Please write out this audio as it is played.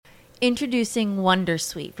Introducing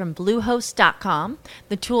Wondersuite from Bluehost.com,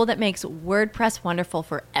 the tool that makes WordPress wonderful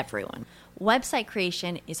for everyone. Website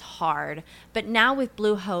creation is hard, but now with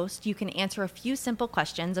Bluehost, you can answer a few simple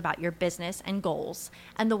questions about your business and goals,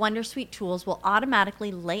 and the Wondersuite tools will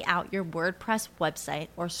automatically lay out your WordPress website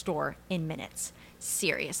or store in minutes.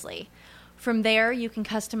 Seriously. From there, you can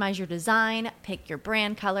customize your design, pick your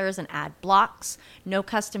brand colors, and add blocks. No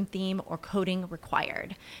custom theme or coding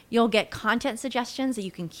required. You'll get content suggestions that you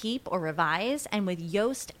can keep or revise, and with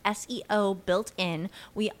Yoast SEO built in,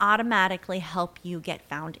 we automatically help you get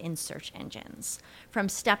found in search engines. From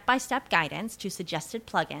step-by-step guidance to suggested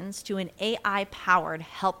plugins to an AI-powered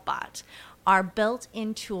help bot, our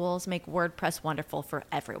built-in tools make WordPress wonderful for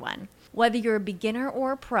everyone. Whether you're a beginner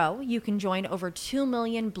or a pro, you can join over 2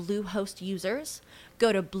 million Bluehost users.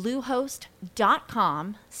 Go to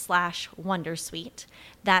bluehost.com/wondersuite.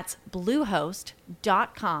 That's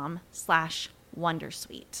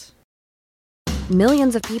bluehost.com/wondersuite.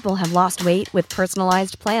 Millions of people have lost weight with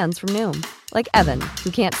personalized plans from Noom. Like Evan,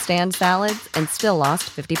 who can't stand salads and still lost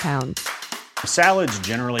 50 pounds. Salads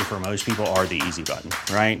generally for most people are the easy button,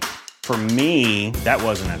 right? For me, that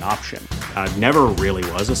wasn't an option. I never really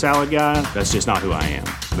was a salad guy. That's just not who I am.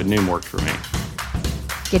 But Noom worked for me.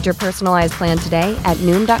 Get your personalized plan today at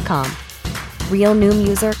Noom.com. Real Noom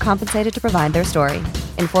user compensated to provide their story.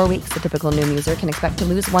 In 4 weeks, the typical Noom user can expect to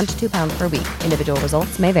lose 1 to 2 pounds per week. Individual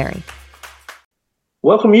results may vary.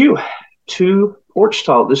 Welcome you to Porch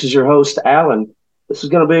Talk. This is your host, Alan. This is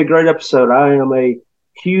going to be a great episode. I am a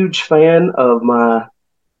huge fan of my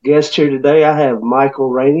guest here today. I have Michael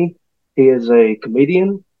Rainey. He is a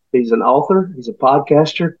comedian. He's an author. He's a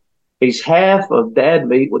podcaster. He's half of Dad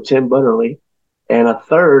Meat with Tim Butterly and a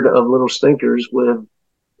third of Little Stinkers with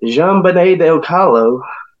Jean-Benet Del Calo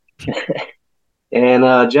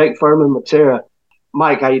and Jake Furman Matera.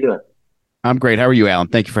 Mike, how you doing? I'm great. How are you, Alan?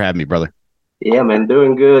 Thank you for having me, brother. Yeah, man,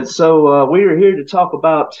 doing good. So we are here to talk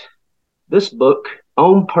about this book,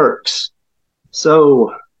 On Percs.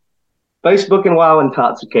 So Facebook and Wild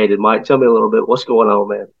Intoxicated. Mike, tell me a little bit. What's going on,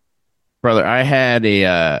 man? Brother, I had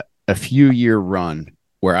a few-year run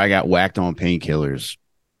where I got whacked on painkillers,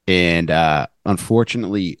 and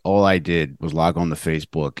unfortunately, all I did was log on to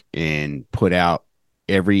Facebook and put out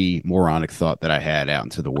every moronic thought that I had out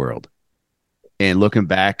into the world. And looking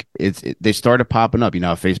back, they started popping up. You know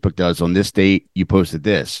how Facebook does. On this date, you posted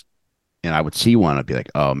this, and I would see one. I'd be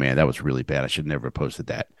like, "Oh man, that was really bad. I should never have posted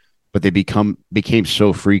that." But they became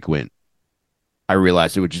so frequent. I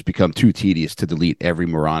realized it would just become too tedious to delete every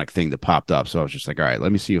moronic thing that popped up. So I was just like, all right,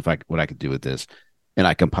 let me see what I could do with this. And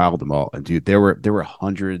I compiled them all. And dude, there were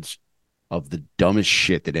hundreds of the dumbest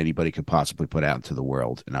shit that anybody could possibly put out into the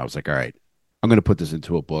world. And I was like, all right, I'm going to put this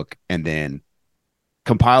into a book and then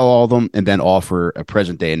compile all of them and then offer a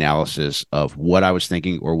present day analysis of what I was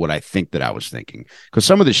thinking or what I think that I was thinking. Because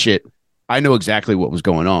some of the shit, I know exactly what was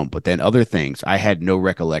going on, but then other things, I had no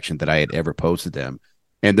recollection that I had ever posted them.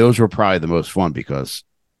 And those were probably the most fun because,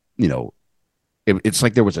 you know, it's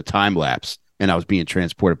like there was a time lapse and I was being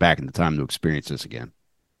transported back in the time to experience this again.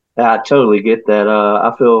 Yeah, I totally get that.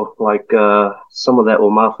 I feel like some of that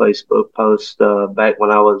with my Facebook post back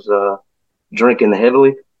when I was drinking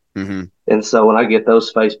heavily. Mm-hmm. And so when I get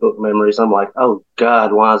those Facebook memories, I'm like, oh,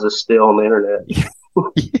 God, why is this still on the internet?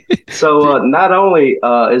 So not only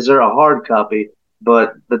is there a hard copy,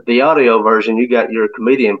 but the audio version, you got your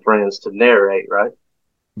comedian friends to narrate, right?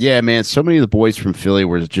 Yeah, man. So many of the boys from Philly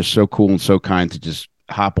were just so cool and so kind to just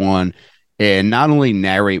hop on and not only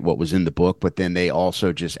narrate what was in the book, but then they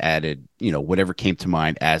also just added, you know, whatever came to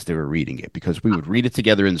mind as they were reading it, because we would read it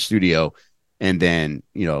together in the studio. And then,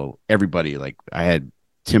 you know, everybody, like I had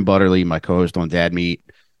Tim Butterly, my co-host on Dad Meat,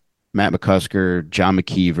 Matt McCusker, John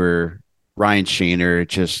McKeever, Ryan Shaner,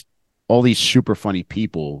 just all these super funny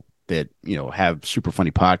people that, you know, have super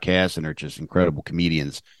funny podcasts and are just incredible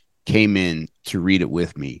comedians came in to read it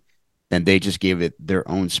with me, and they just gave it their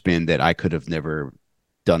own spin that I could have never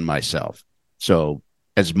done myself. So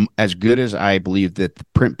as good as I believe that the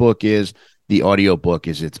print book is, the audio book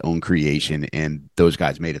is its own creation, and those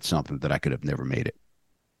guys made it something that I could have never made it.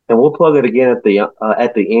 And we'll plug it again at the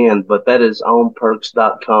end, but that is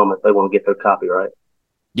onpercs.com if they want to get their copy, right?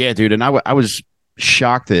 Yeah, dude. And I was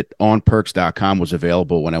shocked that onpercs.com was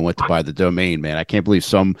available when I went to buy the domain, man. I can't believe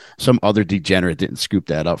some other degenerate didn't scoop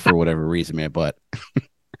that up for whatever reason, man. But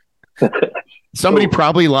somebody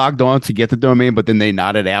probably logged on to get the domain, but then they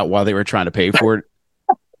nodded out while they were trying to pay for it.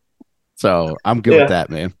 So I'm good with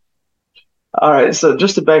that, man. All right. So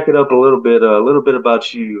just to back it up a little bit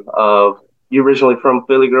about you. You originally from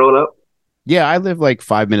Philly growing up? Yeah, I live like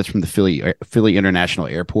 5 minutes from the Philly International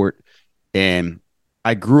Airport, and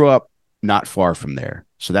I grew up not far from there.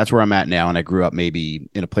 So that's where I'm at now. And I grew up maybe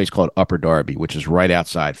in a place called Upper Darby, which is right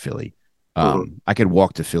outside Philly. I could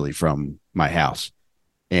walk to Philly from my house,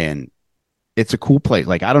 and it's a cool place.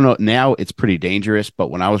 Like, I don't know, now it's pretty dangerous, but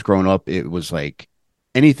when I was growing up, it was like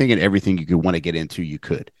anything and everything you could want to get into, you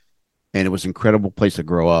could. And it was an incredible place to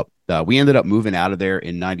grow up. We ended up moving out of there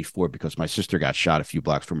in 94 because my sister got shot a few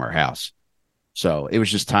blocks from our house. So it was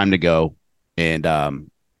just time to go. And,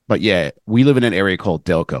 but yeah, we live in an area called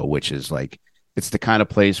Delco, which is like, it's the kind of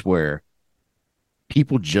place where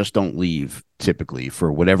people just don't leave typically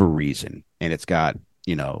for whatever reason. And it's got,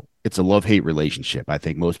 it's a love-hate relationship. I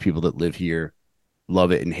think most people that live here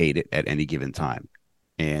love it and hate it at any given time.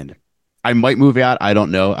 And I might move out. I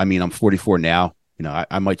don't know. I mean, I'm 44 now.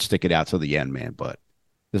 I might stick it out till the end, man. But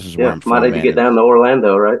this is where I'm from. Might need to get down to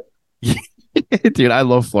Orlando, right? Dude, I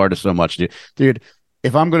love Florida so much, dude. Dude,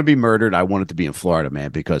 if I'm going to be murdered, I want it to be in Florida,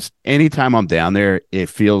 man, because anytime I'm down there, it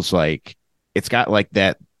feels like it's got like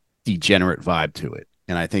that degenerate vibe to it.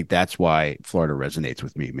 And I think that's why Florida resonates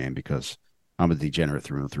with me, man, because I'm a degenerate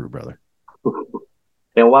through and through, brother.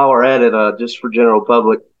 And while we're at it, just for general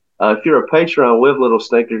public, if you're a Patreon with Little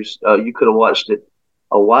Stinkers, you could have watched it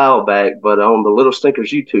a while back, but on the Little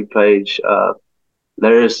Stinkers YouTube page,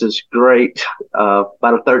 there is this great, about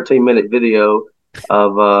a 13-minute video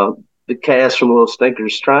of the cast from Little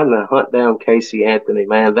Stinkers trying to hunt down Casey Anthony.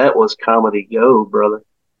 Man, that was comedy gold, brother.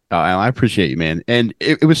 I appreciate you, man. And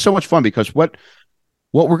it was so much fun because what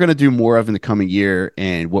we're going to do more of in the coming year,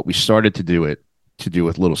 and what we started to do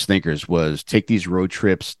with Little Stinkers, was take these road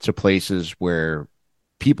trips to places where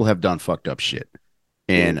people have done fucked up shit.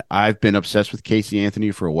 And I've been obsessed with Casey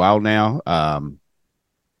Anthony for a while now.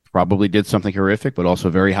 Probably did something horrific, but also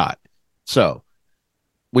very hot. So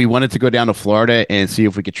we wanted to go down to Florida and see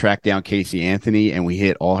if we could track down Casey Anthony, and we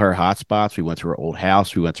hit all her hot spots. We went to her old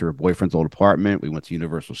house. We went to her boyfriend's old apartment. We went to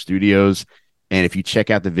Universal Studios. And if you check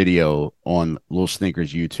out the video on Little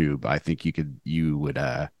Stinkers YouTube, I think you'll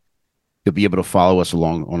be able to follow us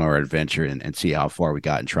along on our adventure and see how far we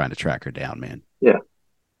got in trying to track her down, man. Yeah.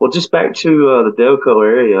 Well, just back to the Delco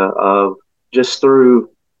area, just through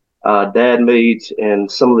Dad Meets and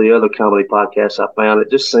some of the other comedy podcasts I found, it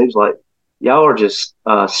just seems like y'all are just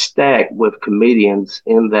stacked with comedians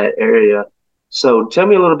in that area. So tell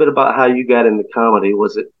me a little bit about how you got into comedy.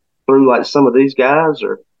 Was it through like some of these guys,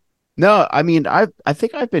 or? No, I mean, I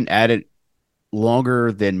think I've been at it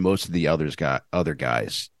longer than most of the other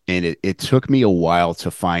guys. And it took me a while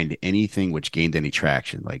to find anything which gained any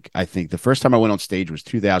traction. Like, I think the first time I went on stage was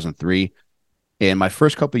 2003. And my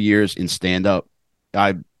first couple of years in stand-up,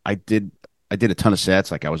 I did a ton of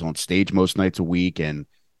sets. Like, I was on stage most nights a week. And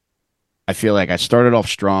I feel like I started off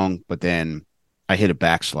strong, but then I hit a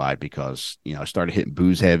backslide because, I started hitting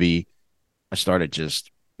booze heavy. I started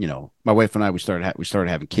just, my wife and I, we started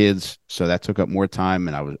having kids. So that took up more time.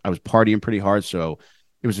 And I was partying pretty hard. So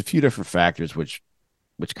it was a few different factors, which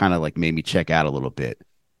kind of like made me check out a little bit.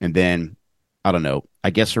 And then, I don't know,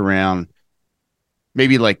 I guess around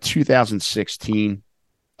maybe like 2016,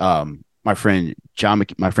 my friends John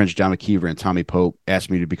McKeever and Tommy Pope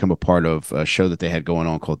asked me to become a part of a show that they had going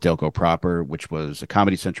on called Delco Proper, which was a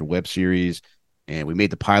Comedy Central web series. And we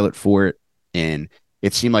made the pilot for it. And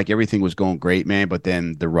it seemed like everything was going great, man. But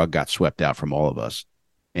then the rug got swept out from all of us,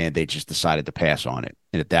 and they just decided to pass on it.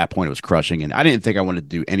 And at that point, it was crushing. And I didn't think I wanted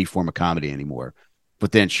to do any form of comedy anymore.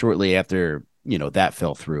 But then shortly after, that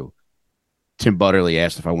fell through, Tim Butterly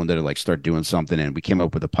asked if I wanted to like start doing something, and we came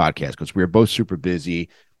up with a podcast because we were both super busy.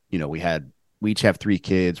 We each have 3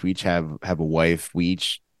 kids. We each have a wife. We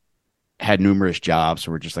each had numerous jobs.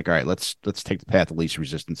 So we're just like, all right, let's take the path of least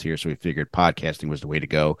resistance here. So we figured podcasting was the way to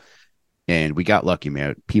go. And we got lucky,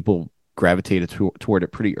 man. People gravitated toward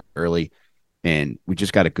it pretty early. And we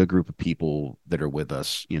just got a good group of people that are with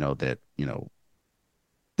us,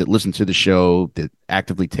 that listen to the show, that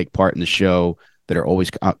actively take part in the show, that are always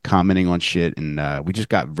commenting on shit. And we just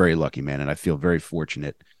got very lucky, man. And I feel very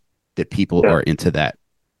fortunate that people are into that.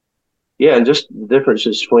 Yeah, and just the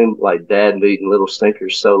differences between like Dad Meat and Little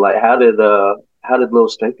Stinkers. So like how did Little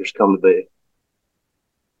Stinkers come to be?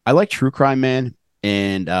 I like true crime, man.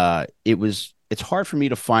 And it's hard for me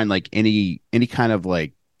to find like any kind of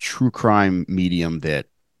like true crime medium that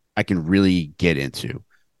I can really get into.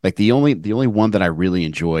 Like the only one that I really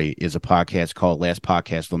enjoy is a podcast called Last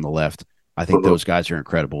Podcast on the Left. I think those guys are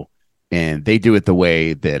incredible, and they do it the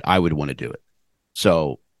way that I would want to do it.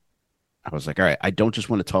 So I was like, all right, I don't just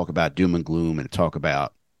want to talk about doom and gloom and talk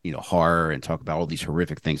about, horror and talk about all these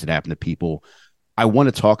horrific things that happen to people. I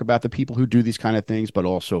want to talk about the people who do these kind of things, but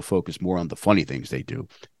also focus more on the funny things they do,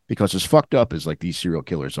 because as fucked up as like these serial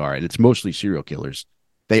killers are, and it's mostly serial killers,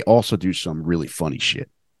 they also do some really funny shit.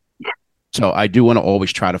 So I do want to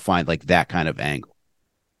always try to find like that kind of angle.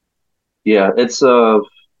 Yeah, it's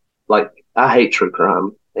like I hate true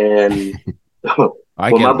crime, and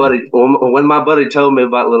I get it, man. when my buddy told me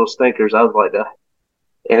about Little Stinkers, I was like,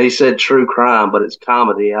 and he said true crime, but it's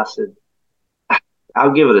comedy. I said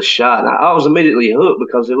I'll give it a shot. And I was immediately hooked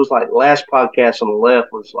because it was like last podcast on the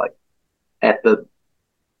left was like at the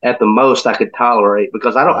most I could tolerate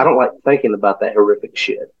because I Mhm. don't like thinking about that horrific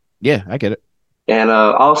shit. Yeah, I get it. And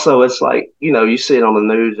also, it's like you see it on the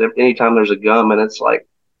news anytime there's a gunman. It's like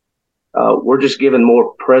we're just giving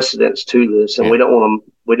more precedence to this, and Yeah. we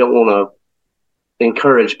don't want to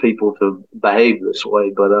encourage people to behave this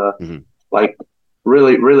way. But Mhm. like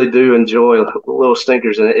really do enjoy Little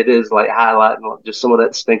Stinkers, and it is like highlighting just some of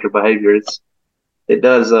that stinker behavior. It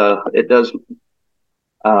does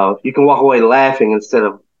you can walk away laughing instead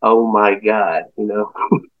of oh my god, you know.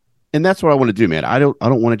 And that's what I want to do, man. I don't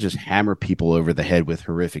want to just hammer people over the head with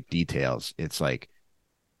horrific details. It's like,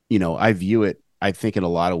 I view it, I think in a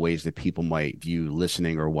lot of ways that people might view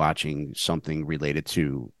listening or watching something related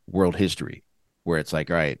to world history, where it's like,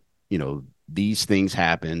 all right, these things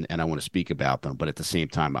happen and I want to speak about them, but at the same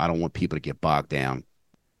time, I don't want people to get bogged down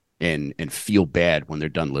and feel bad when they're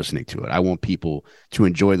done listening to it. I want people to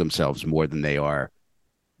enjoy themselves more than they are,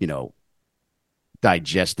 you know,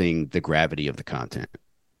 digesting the gravity of the content.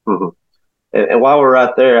 Mhm. And while we're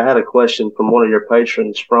right there, I had a question from one of your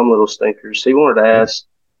patrons from Little Stinkers. He wanted to Yeah. ask,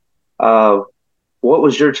 uh, what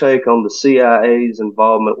was your take on the CIA's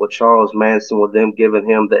involvement with Charles Manson, with them giving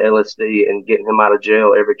him the LSD and getting him out of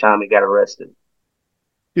jail every time he got arrested?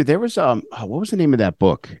 Dude, there was what was the name of that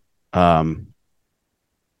book? Um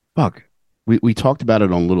fuck. We talked about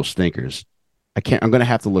it on Little Stinkers. I'm gonna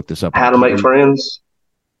have to look this up. How to Make Friends?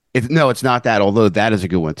 No, it's not that, although that is a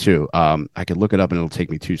good one too. I could look it up and it'll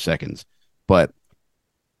take me 2 seconds. But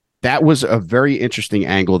that was a very interesting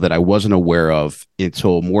angle that I wasn't aware of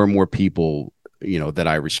until more and more people, that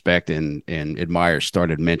I respect and admire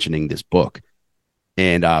started mentioning this book.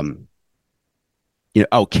 And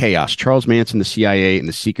Chaos, Charles Manson, the CIA, and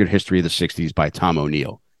the Secret History of the 60s by Tom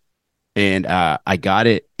O'Neill. And I got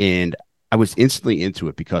it and I was instantly into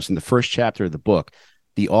it because in the first chapter of the book,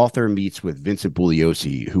 the author meets with Vincent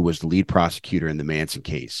Bugliosi, who was the lead prosecutor in the Manson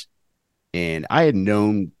case. And I had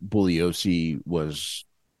known Bugliosi was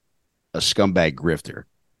a scumbag grifter,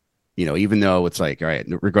 even though it's like, all right,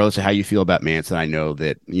 regardless of how you feel about Manson, I know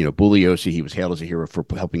that, Bugliosi, he was hailed as a hero for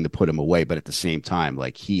helping to put him away. But at the same time,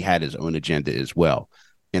 like he had his own agenda as well.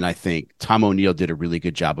 And I think Tom O'Neill did a really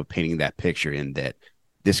good job of painting that picture in that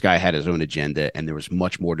this guy had his own agenda and there was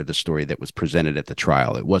much more to the story that was presented at the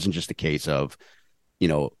trial. It wasn't just a case of, you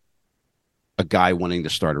know, a guy wanting to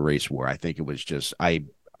start a race war. I think it was just, I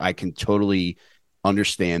can totally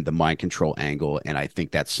understand the mind control angle. And I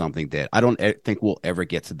think that's something that I don't think we'll ever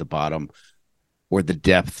get to the bottom or the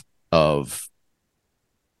depth of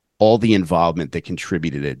all the involvement that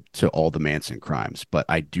contributed to all the Manson crimes. But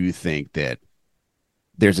I do think that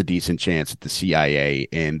there's a decent chance that the CIA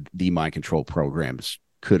and the mind control programs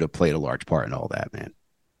could have played a large part in all that, man.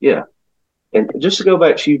 Yeah. And just to go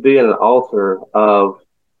back to you being an author, of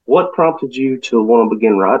what prompted you to want to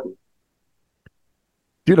begin writing?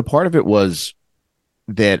 Dude, a part of it was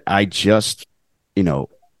that I just,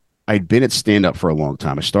 I'd been at stand up for a long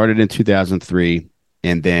time. I started in 2003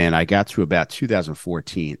 and then I got to about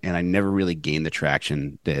 2014 and I never really gained the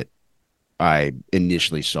traction that I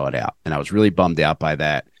initially sought out. And I was really bummed out by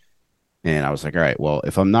that. And I was like, all right, well,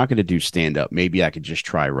 if I'm not going to do stand up, maybe I could just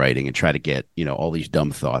try writing and try to get, all these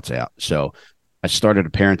dumb thoughts out. So I started a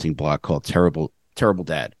parenting blog called Terrible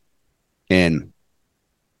Dad. And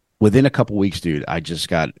within a couple weeks, dude, I just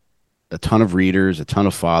got a ton of readers, a ton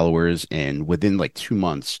of followers. And within like 2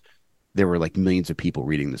 months, there were like millions of people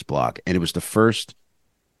reading this blog. And it was the first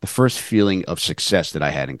feeling of success that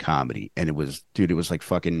I had in comedy. And it was, dude, it was like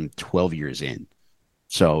fucking 12 years in.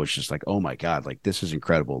 So it's just like, oh my God, like this is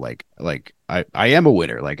incredible. Like I am a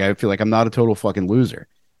winner. Like I feel like I'm not a total fucking loser.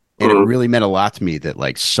 And it Mhm. really meant a lot to me that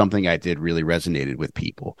like something I did really resonated with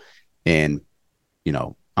people. And,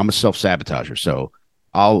 I'm a self-sabotager. So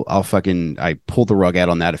I pulled the rug out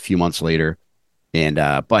on that a few months later. And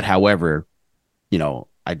but however,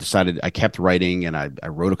 I decided I kept writing and I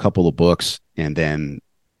wrote a couple of books and then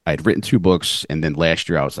I'd written 2 books. And then last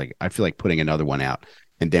year I was like, I feel like putting another one out.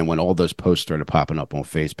 And then when all those posts started popping up on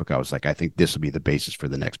Facebook, I was like, I think this will be the basis for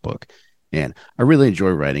the next book. And I really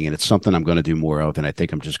enjoy writing and it's something I'm going to do more of. And I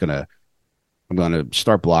think I'm going to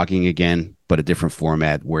start blogging again, but a different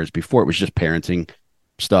format. Whereas before it was just parenting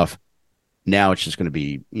stuff. Now it's just going to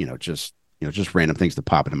be, just random things that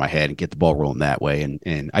pop into my head and get the ball rolling that way.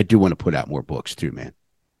 And I do want to put out more books too, man.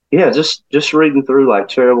 Yeah, just reading through like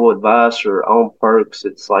Terrible Advice or On Perks,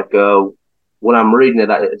 it's like when I'm reading it,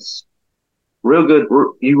 it's real good.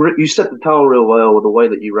 You set the tone real well with the way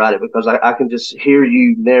that you write it because I can just hear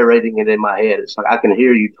you narrating it in my head. It's like I can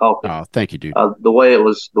hear you talking. Oh, thank you, dude. The way it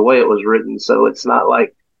was written. So it's not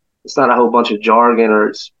like it's not a whole bunch of jargon or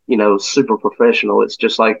it's super professional. It's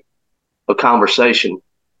just like a conversation.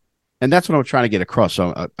 And that's what I'm trying to get across.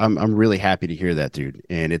 So I'm really happy to hear that, dude.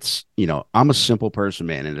 And it's, I'm a simple person,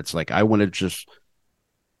 man. And it's like, I want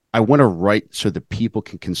to write so that people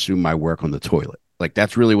can consume my work on the toilet. Like,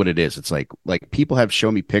 that's really what it is. It's like people have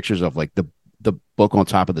shown me pictures of like the book on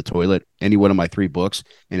top of the toilet, any one of my 3 books.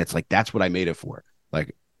 And it's like, that's what I made it for.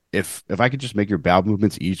 Like, if I could just make your bowel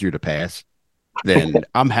movements easier to pass, then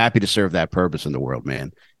I'm happy to serve that purpose in the world,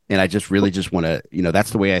 man. And I just really just want to, that's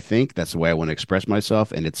the way I think. That's the way I want to express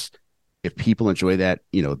myself. And if people enjoy that,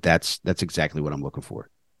 that's exactly what I'm looking for.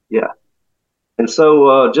 Yeah. And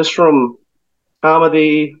so just from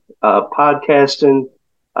comedy, podcasting,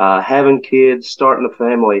 having kids, starting a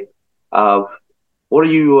family, uh, what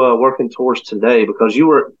are you working towards today? Because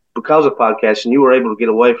of podcasting, you were able to get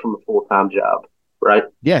away from a full-time job, right?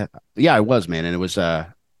 Yeah. Yeah, I was, man. And it was,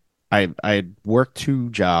 I had worked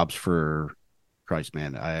 2 jobs for Christ,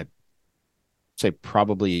 man. I'd say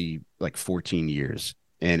probably like 14 years.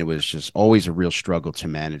 And it was just always a real struggle to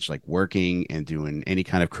manage like working and doing any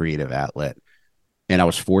kind of creative outlet. And I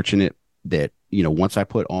was fortunate that, once I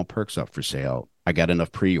put On Perks up for sale, I got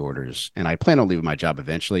enough pre-orders, and I plan on leaving my job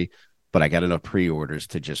eventually, but I got enough pre-orders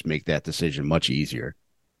to just make that decision much easier.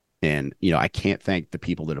 And, I can't thank the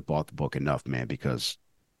people that have bought the book enough, man, because,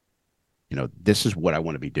 this is what I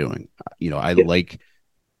want to be doing. I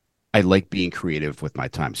like being creative with my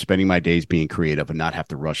time, spending my days being creative and not have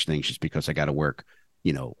to rush things just because I got to work, a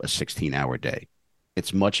 16-hour day.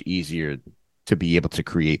 It's much easier to be able to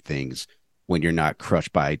create things when you're not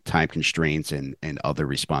crushed by time constraints and other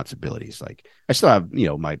responsibilities. Like, I still have,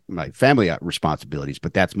 my family responsibilities,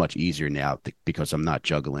 but that's much easier now because I'm not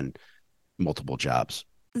juggling multiple jobs.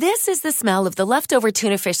 This is the smell of the leftover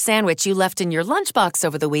tuna fish sandwich you left in your lunchbox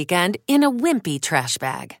over the weekend in a wimpy trash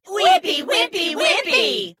bag. Wimpy, wimpy,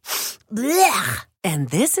 wimpy! Blech! And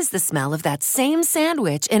this is the smell of that same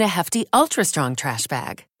sandwich in a hefty, ultra-strong trash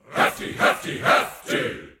bag. Hefty, hefty,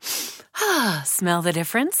 hefty! Ah, smell the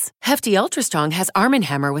difference? Hefty Ultra Strong has Arm &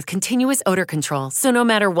 Hammer with continuous odor control, so no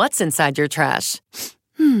matter what's inside your trash,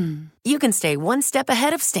 you can stay one step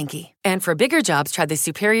ahead of stinky. And for bigger jobs, try the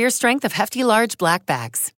superior strength of Hefty Large Black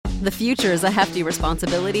Bags. The future is a hefty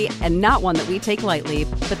responsibility and not one that we take lightly.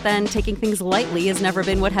 But then taking things lightly has never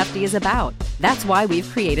been what Hefty is about. That's why we've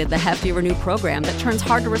created the Hefty Renew program that turns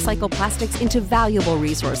hard-to-recycle plastics into valuable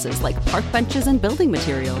resources like park benches and building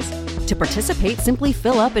materials. To participate, simply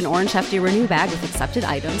fill up an orange Hefty Renew bag with accepted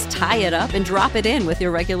items, tie it up, and drop it in with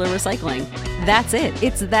your regular recycling. That's it.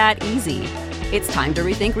 It's that easy. It's time to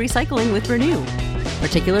rethink recycling with Renew.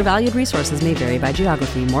 Particular valued resources may vary by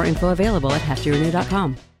geography. More info available at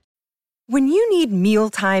heftyrenew.com. When you need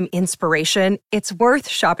mealtime inspiration, it's worth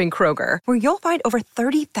shopping Kroger, where you'll find over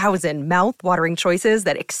 30,000 mouth-watering choices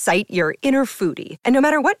that excite your inner foodie. And no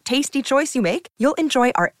matter what tasty choice you make, you'll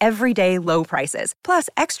enjoy our everyday low prices, plus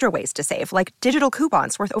extra ways to save, like digital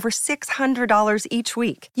coupons worth over $600 each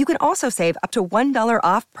week. You can also save up to $1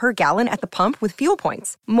 off per gallon at the pump with fuel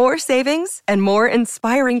points. More savings and more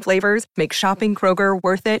inspiring flavors make shopping Kroger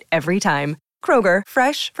worth it every time. Kroger,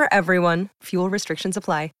 fresh for everyone. Fuel restrictions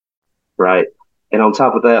apply. Right. And on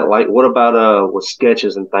top of that, like, what about with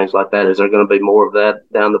sketches and things like that? Is there going to be more of that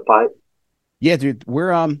down the pipe? Yeah, dude,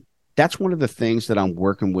 we're that's one of the things that I'm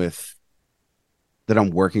working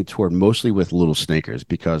toward, mostly with Little Snickers,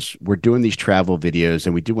 because we're doing these travel videos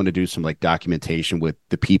and we do want to do some like documentation with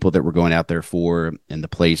the people that we're going out there for and the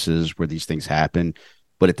places where these things happen.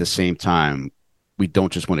 But at the same time, we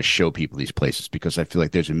don't just want to show people these places, because I feel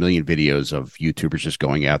like there's a million videos of YouTubers just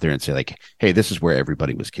going out there and say like, hey, this is where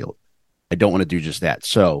everybody was killed. I don't want to do just that.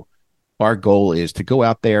 So our goal is to go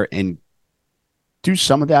out there and do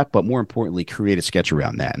some of that, but more importantly, create a sketch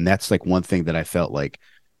around that. And that's like one thing that I felt like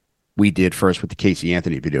we did first with the Casey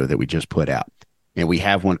Anthony video that we just put out. And we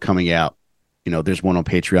have one coming out. There's one on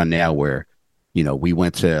Patreon now where, we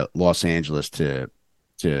went to Los Angeles to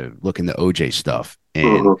look into OJ stuff.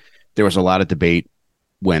 And there was a lot of debate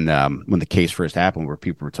when the case first happened, where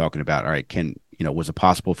people were talking about, all right, was it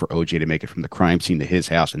possible for OJ to make it from the crime scene to his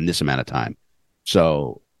house in this amount of time?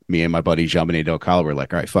 So me and my buddy Jean-Benet Del Calo were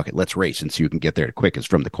like, all right, fuck it, let's race and see who can get there the quickest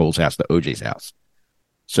from the Cole's house to OJ's house.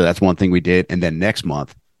 So that's one thing we did. And then next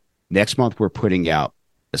month we're putting out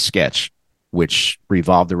a sketch which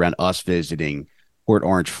revolved around us visiting Port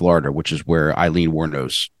Orange, Florida, which is where Eileen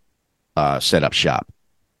Wuornos set up shop.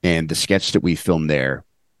 And the sketch that we filmed there,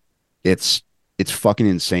 it's fucking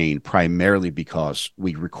insane, primarily because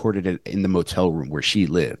we recorded it in the motel room where she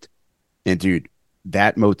lived. And dude,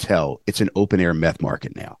 that motel, it's an open air meth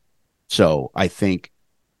market now. So I think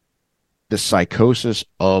the psychosis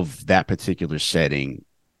of that particular setting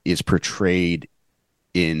is portrayed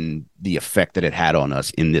in the effect that it had on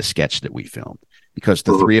us in this sketch that we filmed, because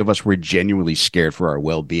the three of us were genuinely scared for our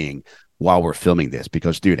well-being while we're filming this.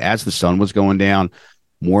 Because dude, as the sun was going down,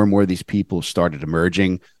 more and more of these people started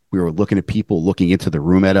emerging. We were looking at people looking into the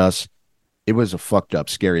room at us. It was a fucked up,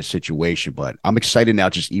 scary situation, but I'm excited now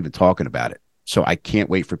just even talking about it. So I can't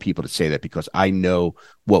wait for people to say that, because I know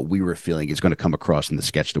what we were feeling is going to come across in the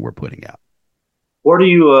sketch that we're putting out. Where do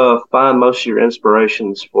you find most of your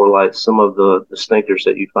inspirations for like some of the stinkers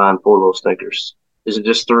that you find for little stinkers? Is it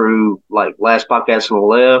just through like Last Podcast on the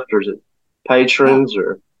Left, or is it patrons,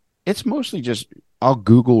 or? It's mostly just I'll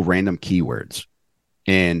Google random keywords,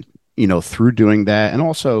 and through doing that, and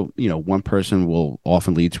also one person will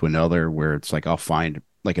often lead to another, where it's like I'll find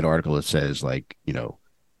like an article that says like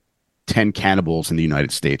 10 cannibals in the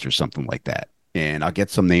United States or something like that. And I'll get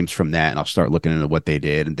some names from that, and I'll start looking into what they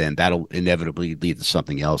did, and then that'll inevitably lead to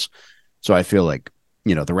something else. So I feel like,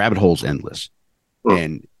 the rabbit hole's endless.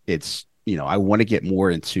 And it's, I want to get more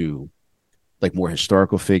into like more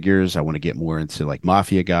historical figures. I want to get more into like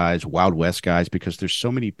mafia guys, Wild West guys, because there's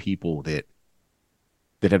so many people that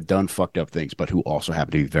have done fucked up things, but who also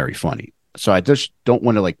happen to be very funny. So I just don't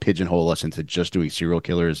want to like pigeonhole us into just doing serial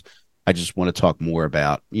killers. I just want to talk more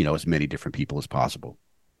about, as many different people as possible.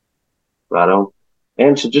 Right on.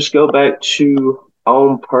 And to just go back to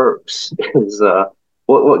on Percs is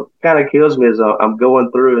what kind of kills me is I'm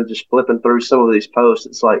going through and just flipping through some of these posts.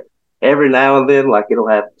 It's like every now and then, like it'll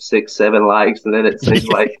have 6, 7 likes, and then it seems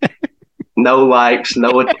like no likes,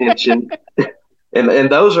 no attention, and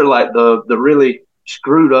those are like the really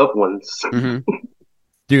screwed up ones. Mm-hmm.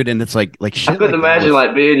 Dude, and it's like shit. I couldn't imagine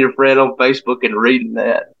like being your friend on Facebook and reading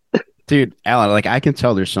that. Dude, Alan, like I can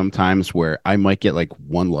tell there's some times where I might get like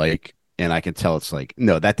 1 like. And I can tell it's like,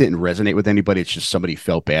 no, that didn't resonate with anybody. It's just somebody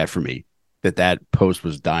felt bad for me that post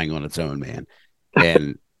was dying on its own, man.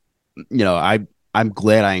 And, I'm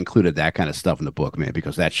glad I included that kind of stuff in the book, man,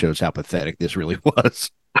 because that shows how pathetic this really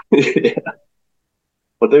was. Yeah.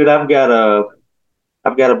 Well, dude, I've got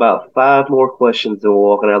about 5 more questions and we're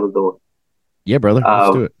walking out the door. Yeah, brother.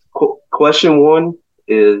 Let's do it. Question 1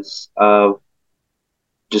 is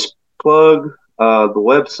just plug the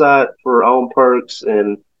website for On Percs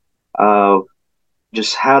and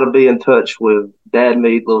just how to be in touch with Dad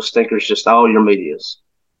Meat, Little Stinkers, just all your medias.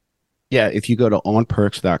 Yeah, if you go to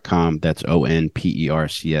onpercs.com, that's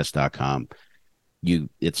onpercs.com.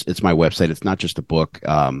 It's my website. It's not just a book.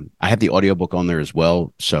 I have the audiobook on there as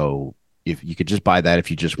well. So if you could just buy that if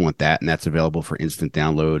you just want that, and that's available for instant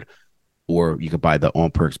download, or you could buy the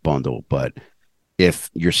On Percs bundle. But if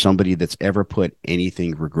you're somebody that's ever put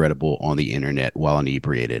anything regrettable on the internet while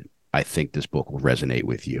inebriated, I think this book will resonate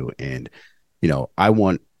with you. And, I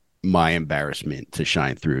want my embarrassment to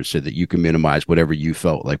shine through so that you can minimize whatever you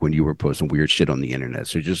felt like when you were posting weird shit on the internet.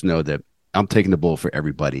 So just know that I'm taking the bull for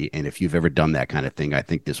everybody. And if you've ever done that kind of thing, I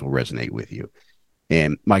think this will resonate with you.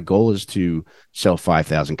 And my goal is to sell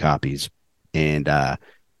 5,000 copies. And I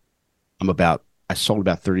sold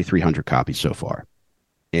about 3,300 copies so far.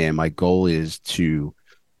 And my goal is to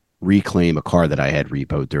reclaim a car that I had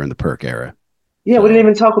repoed during the Perc era. Yeah, we didn't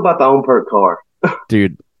even talk about the On Perc car.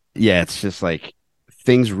 Dude, yeah, it's just like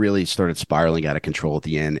things really started spiraling out of control at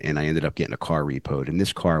the end, and I ended up getting a car repoed. And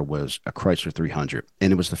this car was a Chrysler 300,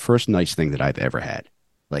 and it was the first nice thing that I've ever had.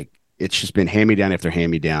 Like, it's just been hand-me-down after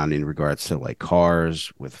hand-me-down in regards to, like,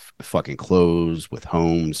 cars, with fucking clothes, with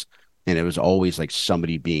homes, and it was always, like,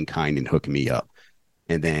 somebody being kind and hooking me up.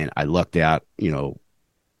 And then I lucked out,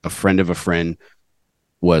 a friend of a friend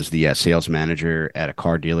was the sales manager at a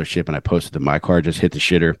car dealership, and I posted that my car just hit the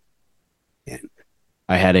shitter. And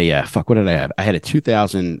I had what did I have? I had a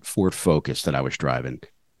 2000 Ford Focus that I was driving,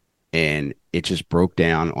 and it just broke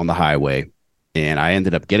down on the highway. And I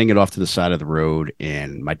ended up getting it off to the side of the road,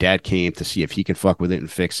 and my dad came to see if he could fuck with it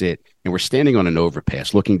and fix it. And we're standing on an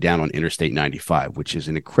overpass looking down on Interstate 95, which is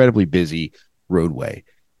an incredibly busy roadway.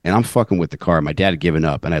 And I'm fucking with the car. My dad had given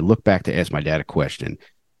up, and I look back to ask my dad a question.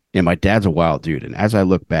 And my dad's a wild dude. And as I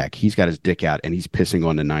look back, he's got his dick out and he's pissing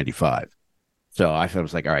on the 95. So I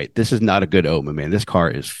was like, all right, this is not a good omen, man. This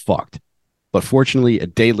car is fucked. But fortunately, a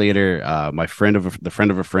day later, the friend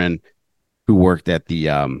of a friend who worked at the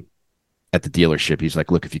dealership, he's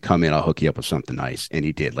like, look, if you come in, I'll hook you up with something nice. And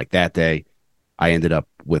he did. Like that day, I ended up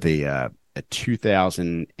with a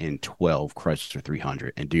 2012 Chrysler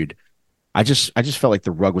 300. And dude, I just felt like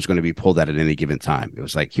the rug was going to be pulled out at any given time. It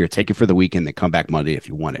was like, here, take it for the weekend, then come back Monday if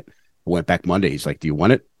you want it. I went back Monday. He's like, do you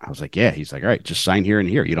want it? I was like, yeah. He's like, all right, just sign here and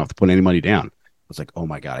here. You don't have to put any money down. I was like, oh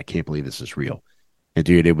my God, I can't believe this is real. And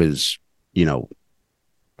dude, it was, you know,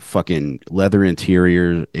 fucking leather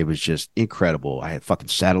interior. It was just incredible. I had fucking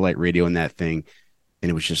satellite radio in that thing. And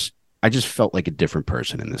it was just, I just felt like a different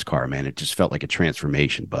person in this car, man. It just felt like a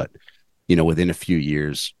transformation. But, you know, within a few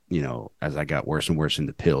years, you know, as I got worse and worse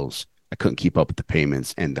into pills, I couldn't keep up with the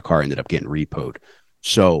payments and the car ended up getting repoed.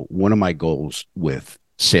 So one of my goals with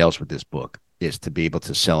sales with this book is to be able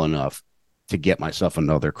to sell enough to get myself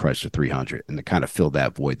another Chrysler 300 and to kind of fill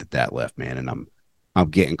that void that left, man. And I'm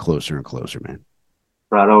getting closer and closer, man.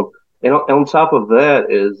 Right on. And on top of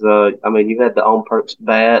that is, I mean, you had the On Perks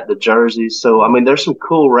bat, the jerseys. So, I mean, there's some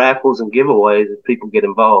cool raffles and giveaways if people get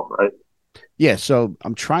involved, right? Yeah. So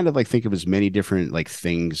I'm trying to like think of as many different like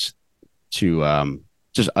things to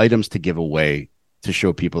just items to give away to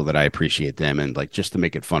show people that I appreciate them and like just to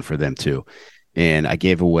make it fun for them too. And I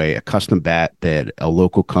gave away a custom bat that a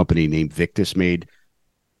local company named Victus made.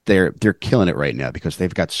 They're killing it right now because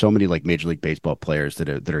they've got so many like Major League Baseball players that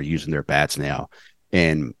are using their bats now.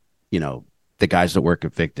 And, you know, the guys that work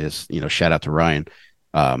at Victus, you know, shout out to Ryan,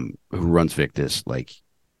 who runs Victus, like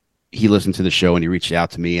he listened to the show and he reached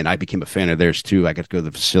out to me and I became a fan of theirs too. I got to go to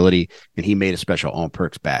the facility and he made a special On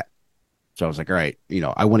Perks bat. So I was like, all right, you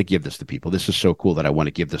know, I want to give this to people. This is so cool that I want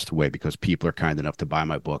to give this away because people are kind enough to buy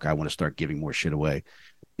my book. I want to start giving more shit away.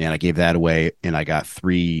 And I gave that away and I got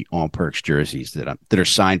 3 On Perks jerseys that are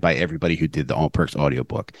signed by everybody who did the On Perks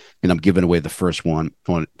audiobook. And I'm giving away the first one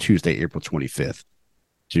on Tuesday, April 25th.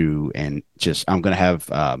 I'm going to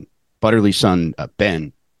have Butterly's son,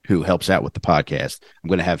 Ben, who helps out with the podcast. I'm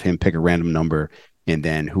going to have him pick a random number, and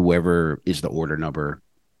then whoever is the order number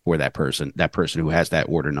for that person who has that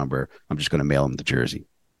order number, I'm just going to mail him the jersey.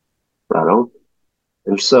 Right on.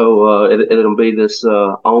 And so it'll be this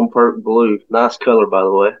On Perk blue. Nice color, by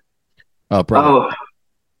the way. Oh, brother. Oh.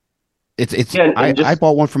 It's yeah, I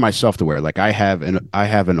bought one for myself to wear. Like I have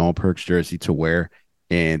an On Perks jersey to wear,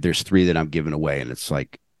 and there's 3 that I'm giving away, and it's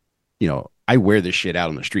like, you know, I wear this shit out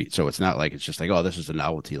on the street, so it's not like it's just like, oh, this is a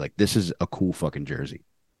novelty. Like this is a cool fucking jersey.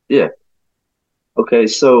 Yeah. Okay,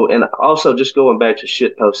 so and also just going back to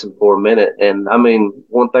shit posting for a minute, and I mean,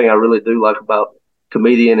 one thing I really do like about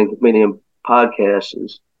comedian podcasts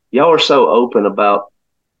is y'all are so open about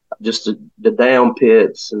just the down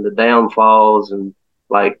pits and the downfalls and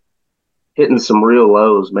like hitting some real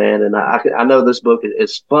lows, man. And I know this book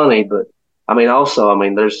is funny, but I mean, also, I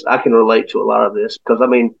mean, I can relate to a lot of this because I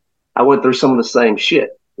mean, I went through some of the same shit,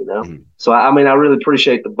 you know? Mm-hmm. So, I mean, I really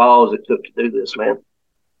appreciate the balls it took to do this, man.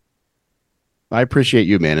 I appreciate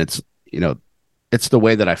you, man. It's, you know, it's the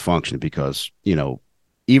way that I function because, you know,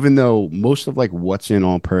 even though most of like what's in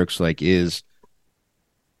On Perks, like it's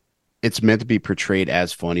meant to be portrayed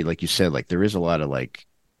as funny. Like you said, like there is a lot of like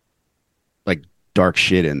dark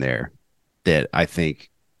shit in there that I think,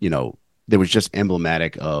 you know, that was just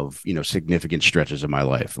emblematic of, you know, significant stretches of my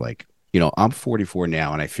life. Like, you know, I'm 44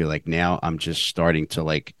 now and I feel like now I'm just starting to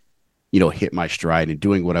like, you know, hit my stride and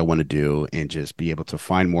doing what I want to do and just be able to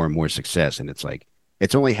find more and more success. And it's like,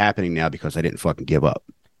 it's only happening now because I didn't fucking give up.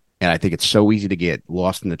 And I think it's so easy to get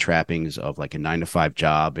lost in the trappings of like a 9-to-5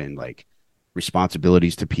 job and like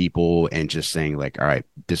responsibilities to people and just saying like, all right,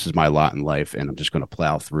 this is my lot in life and I'm just going to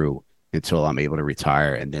plow through until I'm able to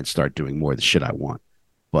retire and then start doing more of the shit I want.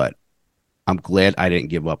 But I'm glad I didn't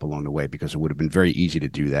give up along the way because it would have been very easy to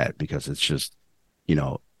do that because it's just, you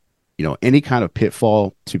know, any kind of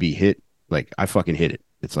pitfall to be hit, like I fucking hit it.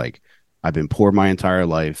 It's like I've been poor my entire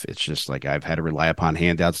life. It's just like I've had to rely upon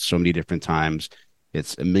handouts so many different times.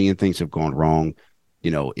 It's a million things have gone wrong.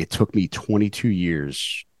 You know, it took me 22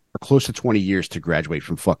 years or close to 20 years to graduate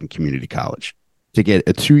from fucking community college. To get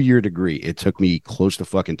a 2-year degree, it took me close to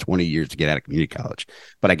fucking 20 years to get out of community college.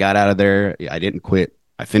 But I got out of there. I didn't quit.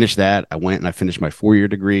 I finished that. I went and I finished my 4-year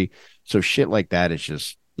degree. So shit like that is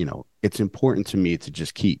just, you know, it's important to me to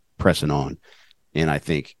just keep pressing on. And I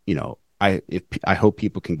think, you know, I hope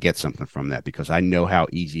people can get something from that because I know how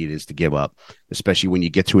easy it is to give up, especially when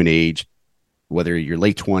you get to an age, whether you're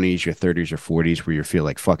late 20s, your 30s or 40s, where you feel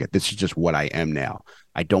like, fuck it, this is just what I am now.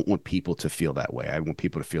 I don't want people to feel that way. I want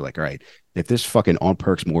people to feel like, all right, if this fucking On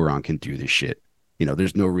Perks moron can do this shit, you know,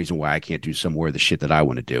 there's no reason why I can't do some more of the shit that I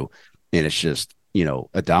want to do. And it's just, you know,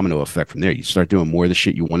 a domino effect from there. You start doing more of the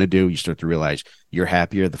shit you want to do. You start to realize you're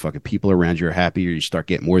happier. The fucking people around you are happier. You start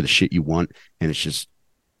getting more of the shit you want. And it's just,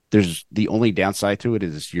 there's the only downside to it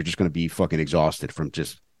is you're just going to be fucking exhausted from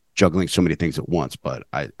just juggling so many things at once. But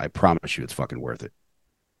I promise you it's fucking worth it.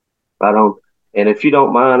 Right on. And if you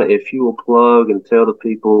don't mind, if you will plug and tell the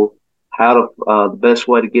people how to the best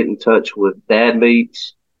way to get in touch with Dad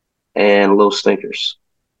Meats and Little Stinkers.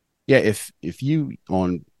 Yeah, if you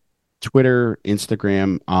on Twitter,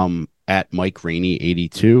 Instagram, at Mike Rainey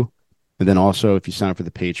 82, and then also if you sign up for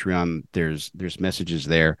the Patreon, there's messages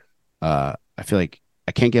there. I feel like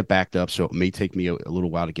I can't get backed up, so it may take me a little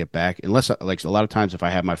while to get back. Unless, like, a lot of times if I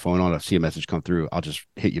have my phone on, I see a message come through, I'll just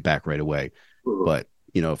hit you back right away. Mhm. But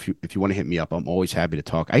if you want to hit me up, I'm always happy to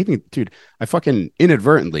talk. I think, dude, I fucking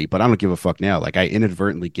inadvertently, but I don't give a fuck now. Like, I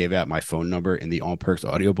inadvertently gave out my phone number in the On Percs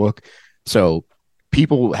audiobook, so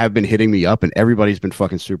people have been hitting me up, and everybody's been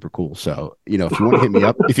fucking super cool. So, if you want to hit me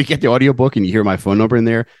up, if you get the audiobook and you hear my phone number in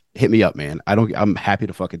there, hit me up, man. I'm happy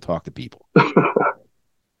to fucking talk to people.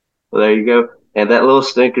 Well, there you go. And that Little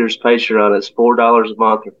Stinkers Patreon is $4 a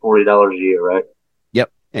month or $40 a year, right? Yep.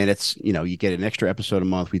 And it's, you get an extra episode a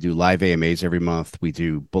month. We do live AMAs every month. We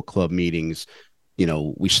do book club meetings.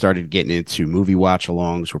 We started getting into movie watch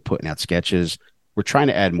alongs. We're putting out sketches. We're trying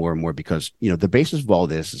to add more and more because, the basis of all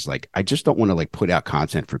this is like, I just don't want to like put out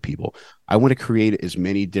content for people. I want to create as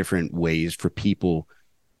many different ways for people,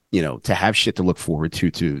 to have shit to look forward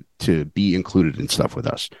to be included in stuff with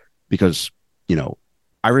us. Because,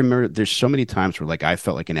 I remember there's so many times where like I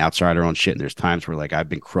felt like an outsider on shit, and there's times where like I've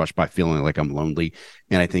been crushed by feeling like I'm lonely.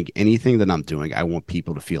 And I think anything that I'm doing, I want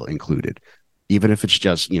people to feel included, even if it's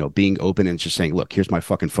just being open and just saying, look, here's my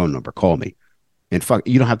fucking phone number, call me. And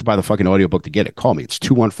you don't have to buy the fucking audiobook to get it. Call me. It's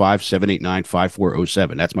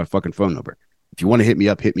 215-789-5407. That's my fucking phone number. If you want to hit me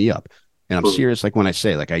up, hit me up. And I'm serious. Like when I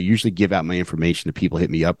say, like, I usually give out my information to people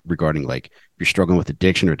hit me up regarding like if you're struggling with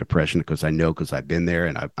addiction or depression, because I've been there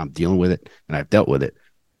and I'm dealing with it and I've dealt with it.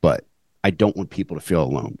 But I don't want people to feel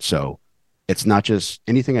alone. So it's not just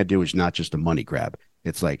anything I do is not just a money grab.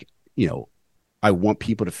 It's like, I want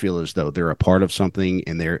people to feel as though they're a part of something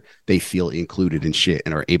and they feel included in shit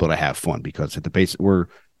and are able to have fun, because at the base I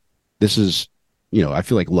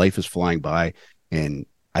feel like life is flying by, and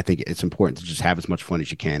I think it's important to just have as much fun as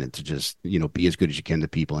you can and to just, be as good as you can to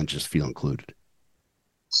people and just feel included.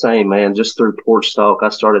 Same, man. Just through Porch Talk, I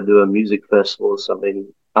started doing music festivals. I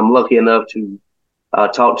mean, I'm lucky enough to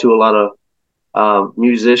talk to a lot of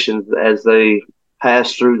musicians as they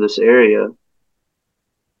pass through this area.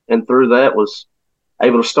 And through that was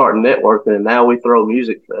able to start networking, and now we throw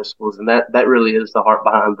music festivals, and that really is the heart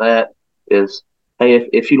behind that is, hey,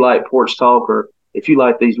 if you like Porch Talk or if you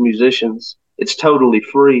like these musicians, it's totally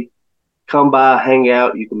free. Come by, hang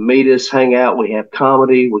out. You can meet us, hang out. We have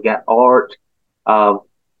comedy. We got art. Hey,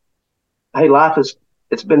 it's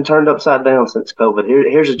been turned upside down since COVID.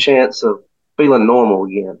 Here's a chance of feeling normal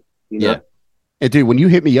again. Yeah. And dude, when you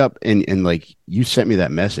hit me up and like you sent me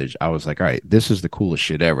that message, I was like, all right, this is the coolest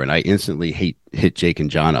shit ever. And I instantly hit Jake and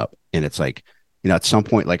John up. And it's like, at some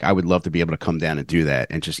point, like I would love to be able to come down and do that.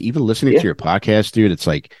 And just even listening to your podcast, dude, it's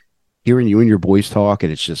like hearing you and your boys talk.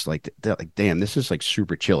 And it's just like damn, this is like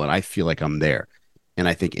super chill. And I feel like I'm there. And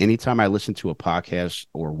I think anytime I listen to a podcast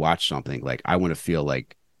or watch something, like I want to feel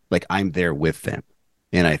like I'm there with them.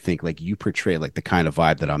 And I think like you portray like the kind of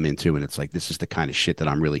vibe that I'm into. And it's like, this is the kind of shit that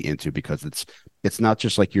I'm really into, because it's not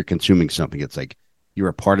just like you're consuming something. It's like you're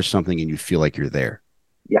a part of something and you feel like you're there.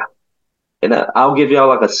 Yeah. And I'll give y'all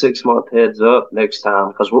like a 6-month heads up next time,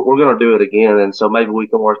 because we're going to do it again. And so maybe we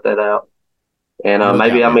can work that out. And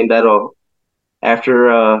that'll,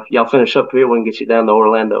 after y'all finish up here, we can get you down to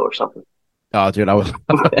Orlando or something. Oh, dude,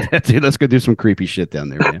 dude, let's go do some creepy shit down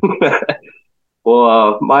there, man.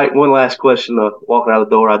 Well, Mike, one last question walking out the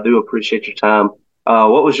door. I do appreciate your time.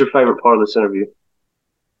 What was your favorite part of this interview?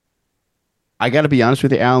 I got to be honest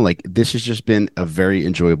with you, Alan, like this has just been a very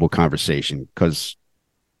enjoyable conversation, because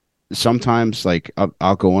sometimes like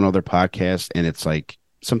I'll go on other podcasts and it's like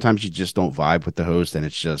sometimes you just don't vibe with the host and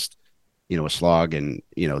it's just, a slog. And,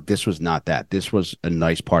 this was not that. This was a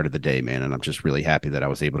nice part of the day, man. And I'm just really happy that I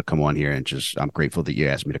was able to come on here, and I'm grateful that you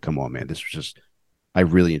asked me to come on, man. I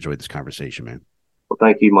really enjoyed this conversation, man. Well,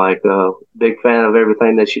 thank you, Mike. Big fan of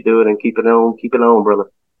everything that you do, and keep it on, brother.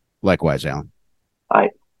 Likewise, Alan. All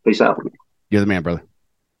right. Peace out. You're the man, brother.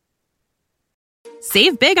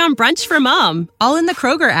 Save big on brunch for mom, all in the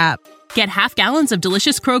Kroger app. Get half gallons of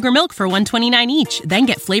delicious Kroger milk for $1.29 each. Then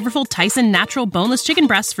get flavorful Tyson natural boneless chicken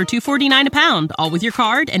breasts for $2.49 a pound, all with your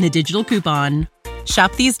card and a digital coupon.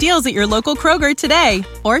 Shop these deals at your local Kroger today,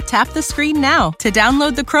 or tap the screen now to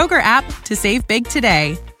download the Kroger app to save big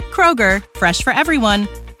today. Kroger, fresh for everyone.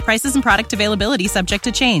 Prices and product availability subject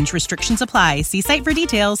to change. Restrictions apply. See site for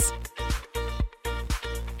details.